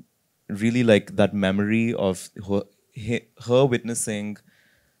 really like that memory of her witnessing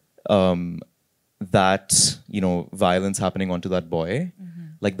that violence happening onto that boy,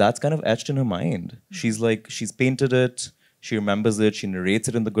 like that's kind of etched in her mind. She's painted it, she remembers it, she narrates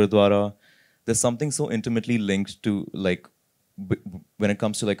it in the Gurdwara. There's something so intimately linked to like when it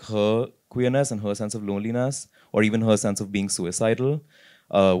comes to like her queerness and her sense of loneliness, or even her sense of being suicidal,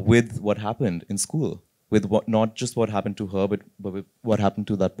 with what happened in school, with not just what happened to her, but with what happened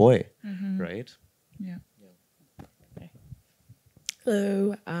to that boy, right? Yeah.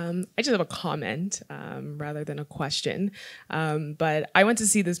 Hello. I just have a comment rather than a question. But I went to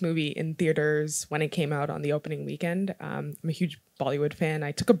see this movie in theaters when it came out on the opening weekend. I'm a huge Bollywood fan.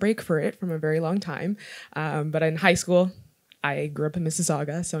 I took a break for it from a very long time. But in high school, I grew up in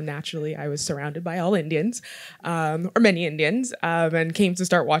Mississauga, so naturally I was surrounded by all Indians, or many Indians, and came to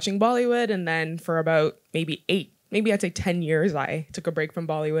start watching Bollywood. And then for about maybe I'd say 10 years, I took a break from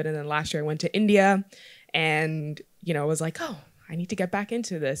Bollywood. And then last year I went to India and, was like, oh, I need to get back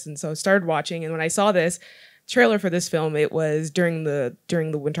into this. And so I started watching. And when I saw this trailer for this film, it was during the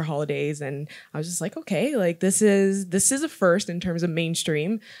winter holidays, and I was just like, okay, like this is a first in terms of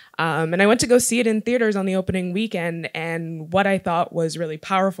mainstream. And I went to go see it in theaters on the opening weekend, and what I thought was really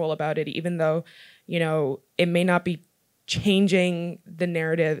powerful about it, even though it may not be changing the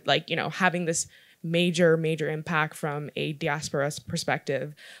narrative, like having this major impact from a diaspora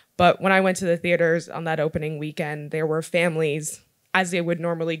perspective, but when I went to the theaters on that opening weekend, there were families, as they would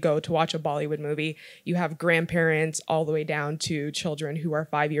normally go to watch a Bollywood movie. You have grandparents all the way down to children who are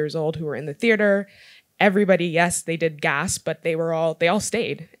 5 years old who were in the theater. Everybody, yes, they did gasp, but they all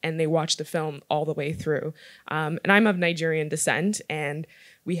stayed and they watched the film all the way through. And I'm of Nigerian descent, and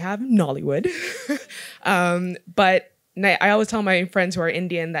we have Nollywood. But I always tell my friends who are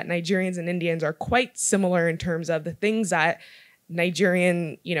Indian that Nigerians and Indians are quite similar in terms of the things that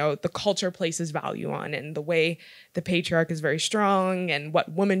Nigerian, the culture places value on, and the way the patriarch is very strong, and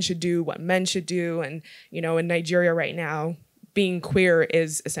what women should do, what men should do. And, in Nigeria right now, being queer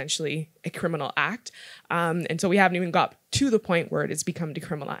is essentially a criminal act. And so we haven't even got to the point where it has become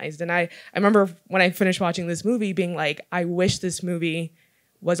decriminalized. And I remember when I finished watching this movie being like, I wish this movie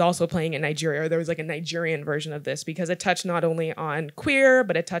was also playing in Nigeria, or there was like a Nigerian version of this, because it touched not only on queer,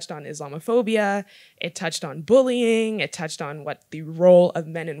 but it touched on Islamophobia, it touched on bullying, it touched on what the role of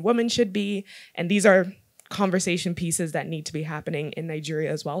men and women should be. And these are conversation pieces that need to be happening in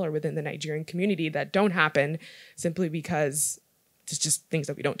Nigeria as well, or within the Nigerian community, that don't happen simply because it's just things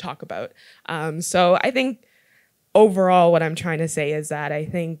that we don't talk about. So I think overall what I'm trying to say is that I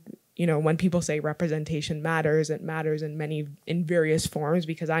think, when people say representation matters, it matters in various forms,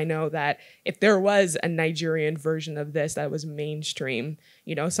 because I know that if there was a Nigerian version of this that was mainstream,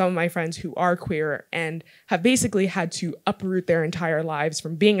 some of my friends who are queer and have basically had to uproot their entire lives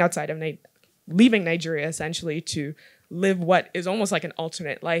from being outside of leaving Nigeria essentially to live what is almost like an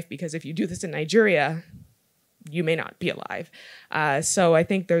alternate life, because if you do this in Nigeria, you may not be alive. So I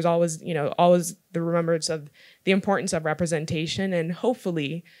think there's always, always the remembrance of the importance of representation, and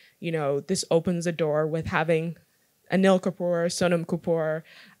hopefully, this opens the door with having Anil Kapoor, Sonam Kapoor,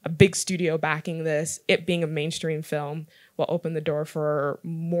 a big studio backing this, it being a mainstream film will open the door for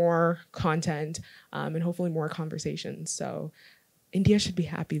more content and hopefully more conversations. So India should be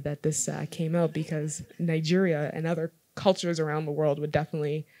happy that this came out, because Nigeria and other cultures around the world would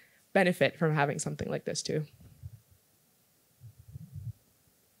definitely benefit from having something like this too.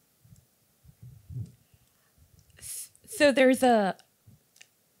 So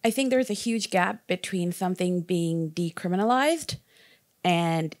I think there's a huge gap between something being decriminalized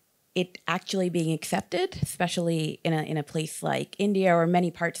and it actually being accepted, especially in a place like India or many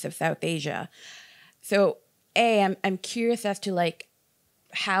parts of South Asia. So I'm curious as to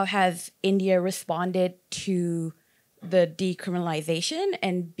how has India responded to the decriminalization,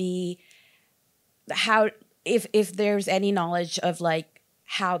 and B, how if there's any knowledge of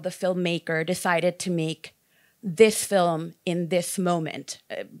how the filmmaker decided to make this film in this moment,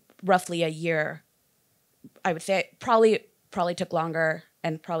 roughly a year. I would say probably took longer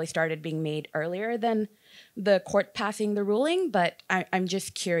and probably started being made earlier than the court passing the ruling, but I'm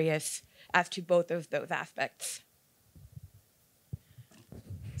just curious as to both of those aspects.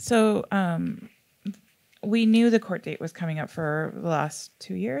 So we knew the court date was coming up for the last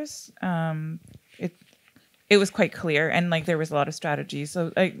 2 years. It was quite clear, and there was a lot of strategy.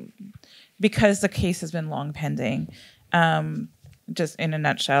 So because the case has been long pending, just in a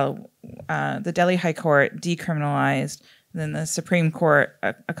nutshell, the Delhi High Court decriminalized, then the Supreme Court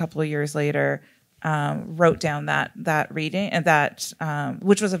a couple of years later wrote down that reading, and that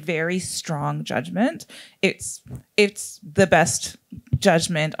which was a very strong judgment. It's the best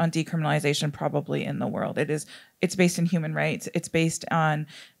judgment on decriminalization probably in the world. It's based in human rights. It's based on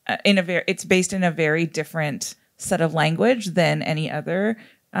it's based in a very different set of language than any other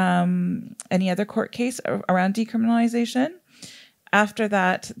court case around decriminalization. After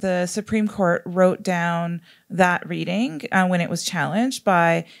that, the Supreme Court wrote down that reading when it was challenged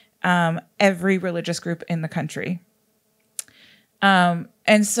by every religious group in the country. And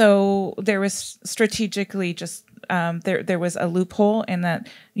so there was strategically just there was a loophole in that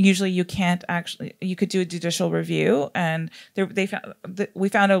usually you could do a judicial review, and we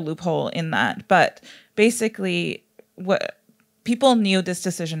found a loophole in that. But basically, what people knew this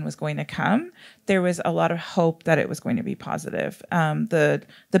decision was going to come. There was a lot of hope that it was going to be positive. The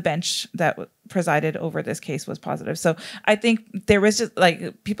bench that presided over this case was positive. So I think there was just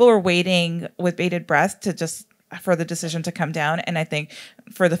people were waiting with bated breath for the decision to come down, and I think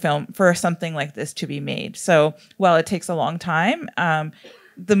for something like this to be made. So while it takes a long time,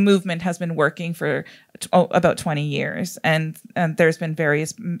 the movement has been working for about 20 years, and there's been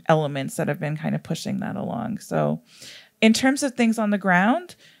various elements that have been kind of pushing that along. So in terms of things on the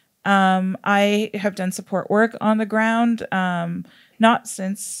ground, I have done support work on the ground, not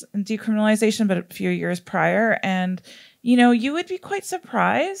since decriminalization, but a few years prior. And, you would be quite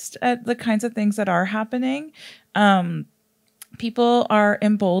surprised at the kinds of things that are happening. People are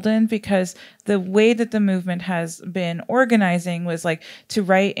emboldened because the way that the movement has been organizing was to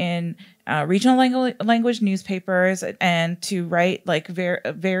write in regional language newspapers and to write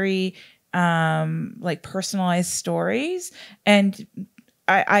very personalized stories. And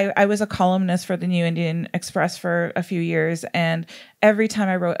I was a columnist for the New Indian Express for a few years, and every time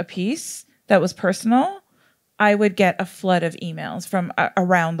I wrote a piece that was personal, I would get a flood of emails from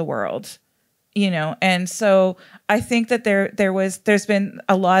around the world, and so I think that there's been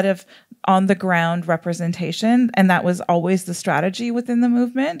a lot of on the ground representation. And that was always the strategy within the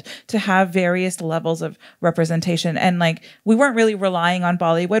movement, to have various levels of representation. And like, we weren't really relying on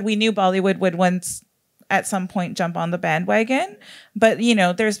Bollywood. We knew Bollywood would once at some point jump on the bandwagon, but you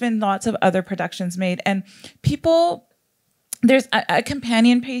know, there's been lots of other productions made, and people, there's a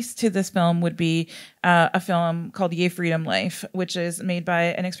companion piece to this film would be a film called Ye Freedom Life, which is made by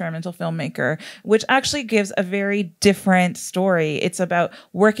an experimental filmmaker, which actually gives a very different story. It's about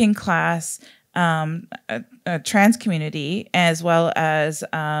working class, a trans community, as well as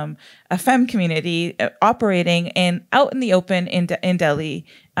a femme community operating out in the open in Delhi.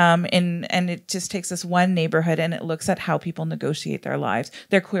 And it just takes this one neighborhood and it looks at how people negotiate their lives,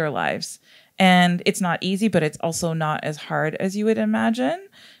 their queer lives. And it's not easy, but it's also not as hard as you would imagine.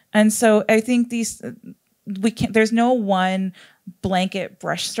 And so I think there's no one blanket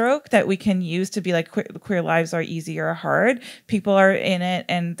brushstroke that we can use to be like queer lives are easy or hard. People are in it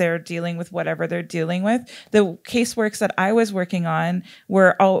and they're dealing with whatever they're dealing with. The caseworks that I was working on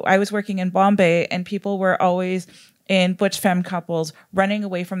I was working in Bombay, and people were always in butch femme couples running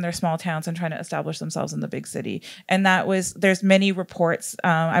away from their small towns and trying to establish themselves in the big city. And there's many reports.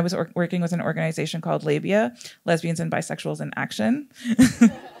 I was working with an organization called Labia, Lesbians and Bisexuals in Action.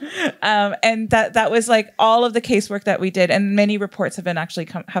 And that was like all of the casework that we did. And many reports have been actually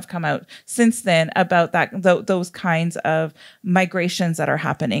come out since then about those kinds of migrations that are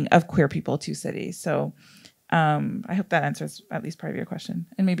happening of queer people to cities. So I hope that answers at least part of your question.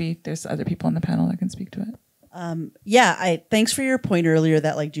 And maybe there's other people on the panel that can speak to it. Thanks for your point earlier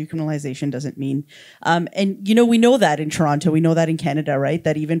that like decriminalization doesn't mean, and you know, we know that in Toronto, we know that in Canada, right?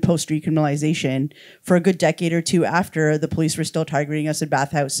 That even post decriminalization, for a good decade or two after, the police were still targeting us in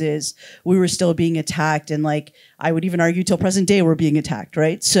bathhouses. We were still being attacked, and like I would even argue till present day we're being attacked,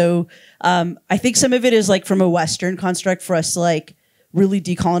 right? So I think some of it is like from a Western construct for us to like really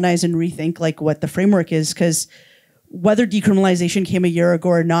decolonize and rethink like what the framework is, because whether decriminalization came a year ago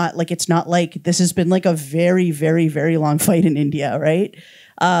or not, like it's not like this has been like a very, very, very long fight in India, right?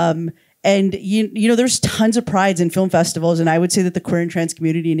 And you know, there's tons of prides in film festivals, and I would say that the queer and trans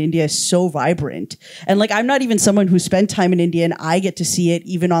community in India is so vibrant. And like, I'm not even someone who spent time in India, and I get to see it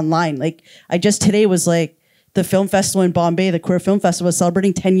even online. Like, I just today was like, the film festival in Bombay, the Queer Film Festival, is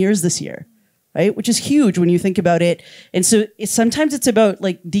celebrating 10 years this year. Right? Which is huge when you think about it. And so sometimes it's about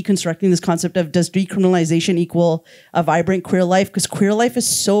like deconstructing this concept of, does decriminalization equal a vibrant queer life? Because queer life is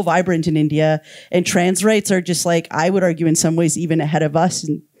so vibrant in India, and trans rights are just like, I would argue in some ways even ahead of us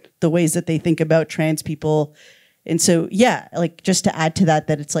in the ways that they think about trans people. And so, yeah, like just to add to that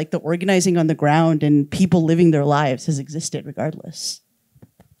it's like the organizing on the ground and people living their lives has existed regardless.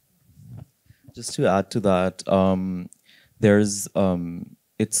 Just to add to that, there's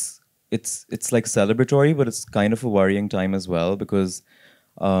it's like celebratory, but it's kind of a worrying time as well, because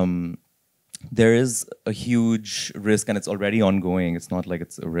there is a huge risk, and it's already ongoing. It's not like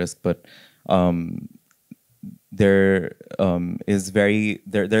it's a risk, but there's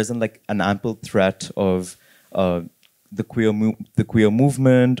like an ample threat of the queer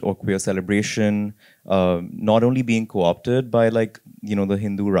movement or queer celebration not only being co-opted by like, you know, the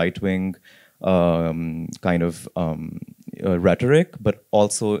Hindu right-wing kind of rhetoric, but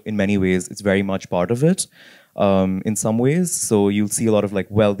also in many ways it's very much part of it in some ways. So you'll see a lot of like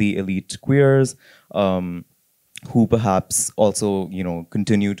wealthy elite queers who perhaps also, you know,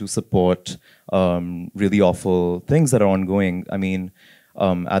 continue to support really awful things that are ongoing. I mean,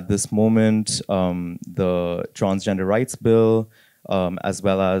 at this moment, the transgender rights bill, as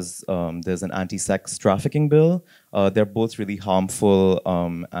well as there's an anti-sex trafficking bill, they're both really harmful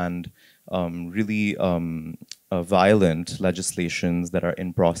and really violent legislations that are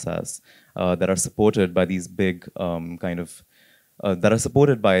in process, that are supported by these big that are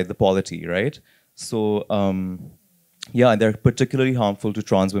supported by the polity, right? So yeah, they're particularly harmful to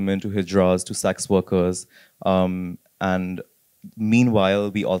trans women, to hijras, to sex workers. And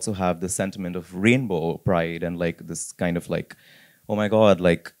meanwhile, we also have the sentiment of rainbow pride and like this kind of like, oh my God,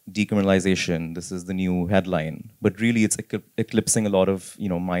 like decriminalization, this is the new headline. But really it's eclipsing a lot of, you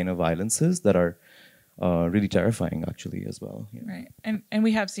know, minor violences that are really terrifying actually as well. Yeah. Right. And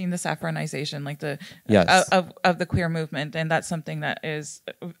we have seen the saffronization, like the Yes. of the queer movement, and that's something that is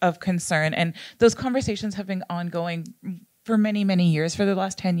of concern. And those conversations have been ongoing for many, many years, for the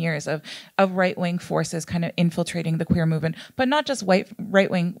last 10 years of right-wing forces kind of infiltrating the queer movement, but not just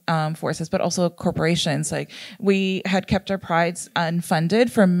right-wing forces, but also corporations. Like, we had kept our prides unfunded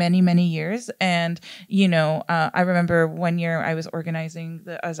for many, many years. And, you know, I remember one year I was organizing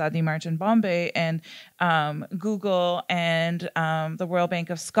the Azadi March in Bombay, and Google and the Royal Bank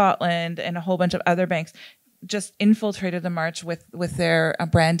of Scotland and a whole bunch of other banks just infiltrated the march with their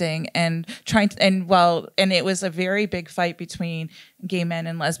branding and and it was a very big fight between gay men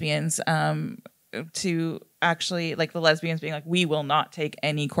and lesbians to actually, like, the lesbians being like, we will not take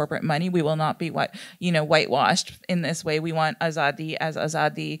any corporate money, we will not be whitewashed in this way, we want azadi as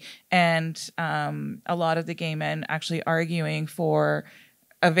azadi, and a lot of the gay men actually arguing for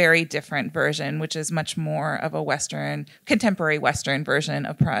a very different version, which is much more of a contemporary Western version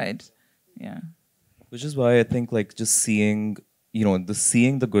of Pride. Yeah. Which is why I think, like, just seeing,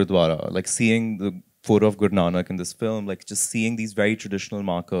 seeing the Gurdwara, like seeing the photo of Guru Nanak in this film, like just seeing these very traditional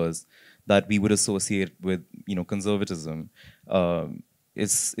markers that we would associate with, conservatism,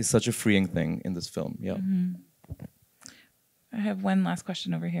 is such a freeing thing in this film. Yeah. Mm-hmm. I have one last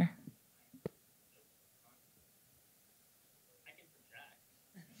question over here.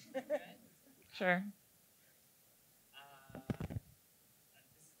 Sure.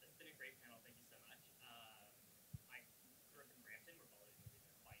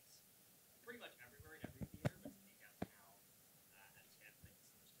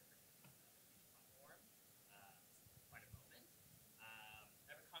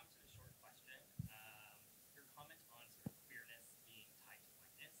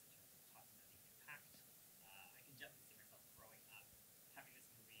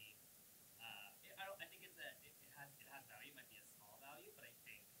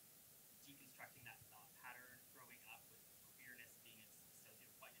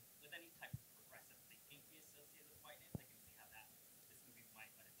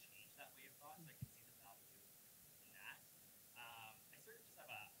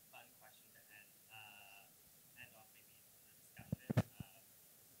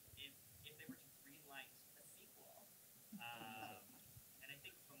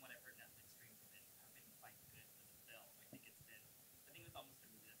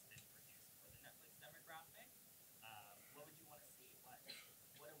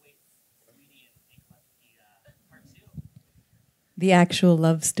 The actual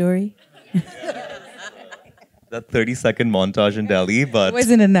love story. That 30-second montage in Delhi, but it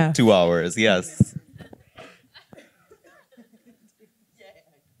wasn't enough. 2 hours, yes.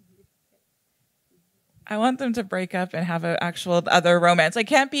 I want them to break up and have an actual other romance. It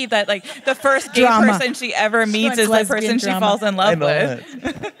can't be that, like, the first gay Drama. person she ever meets is the person she falls in love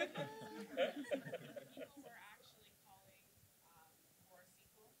with.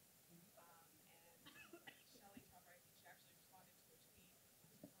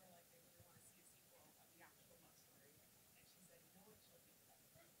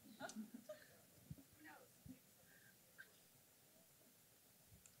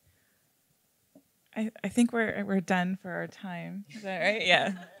 I think we're done for our time. Is that right?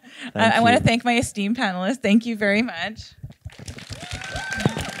 Yeah. I want to thank my esteemed panelists. Thank you very much.